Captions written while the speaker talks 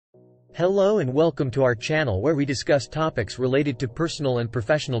Hello and welcome to our channel where we discuss topics related to personal and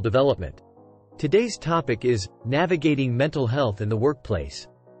professional development. Today's topic is navigating mental health in the workplace.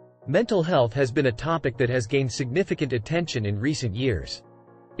 Mental health has been a topic that has gained significant attention in recent years.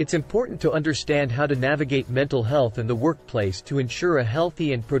 It's important to understand how to navigate mental health in the workplace to ensure a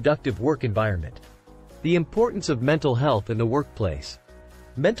healthy and productive work environment. The importance of mental health in the workplace.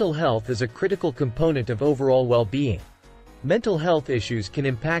 Mental health is a critical component of overall well-being. Mental health issues can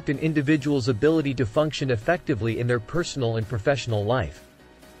impact an individual's ability to function effectively in their personal and professional life.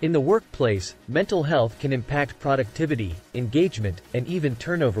 In the workplace, mental health can impact productivity, engagement, and even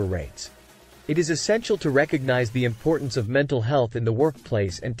turnover rates. It is essential to recognize the importance of mental health in the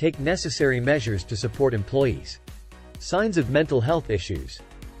workplace and take necessary measures to support employees. Signs of mental health issues.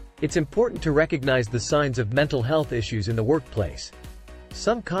 It's important to recognize the signs of mental health issues in the workplace.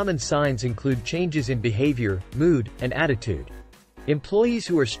 Some common signs include changes in behavior, mood, and attitude. Employees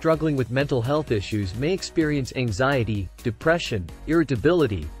who are struggling with mental health issues may experience anxiety, depression,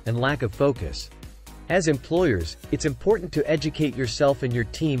 irritability, and lack of focus. As employers, it's important to educate yourself and your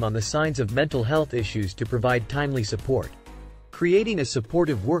team on the signs of mental health issues to provide timely support. Creating a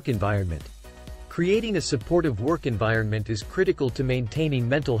supportive work environment. Creating a supportive work environment is critical to maintaining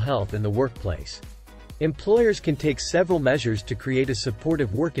mental health in the workplace. Employers can take several measures to create a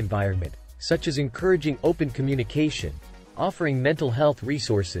supportive work environment, such as encouraging open communication, offering mental health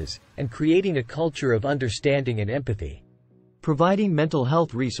resources, and creating a culture of understanding and empathy. Providing mental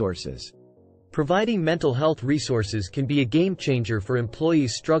health resources. Providing mental health resources can be a game changer for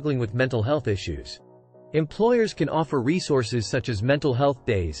employees struggling with mental health issues. Employers can offer resources such as mental health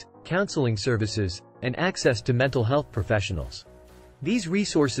days, counseling services, and access to mental health professionals. These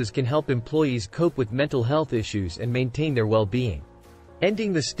resources can help employees cope with mental health issues and maintain their well-being.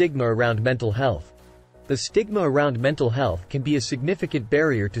 Ending the stigma around mental health. The stigma around mental health can be a significant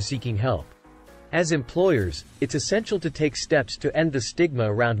barrier to seeking help. As employers, it's essential to take steps to end the stigma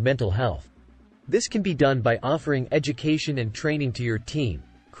around mental health. This can be done by offering education and training to your team,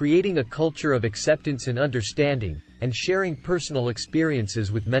 creating a culture of acceptance and understanding, and sharing personal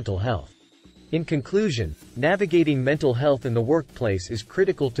experiences with mental health. In conclusion, navigating mental health in the workplace is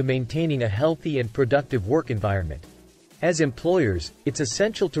critical to maintaining a healthy and productive work environment. As employers, it's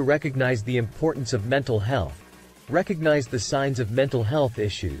essential to recognize the importance of mental health, recognize the signs of mental health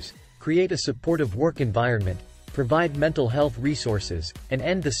issues, create a supportive work environment, provide mental health resources, and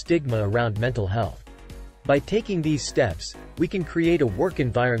end the stigma around mental health. By taking these steps, we can create a work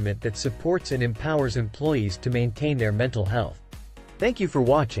environment that supports and empowers employees to maintain their mental health. Thank you for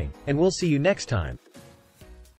watching, and we'll see you next time.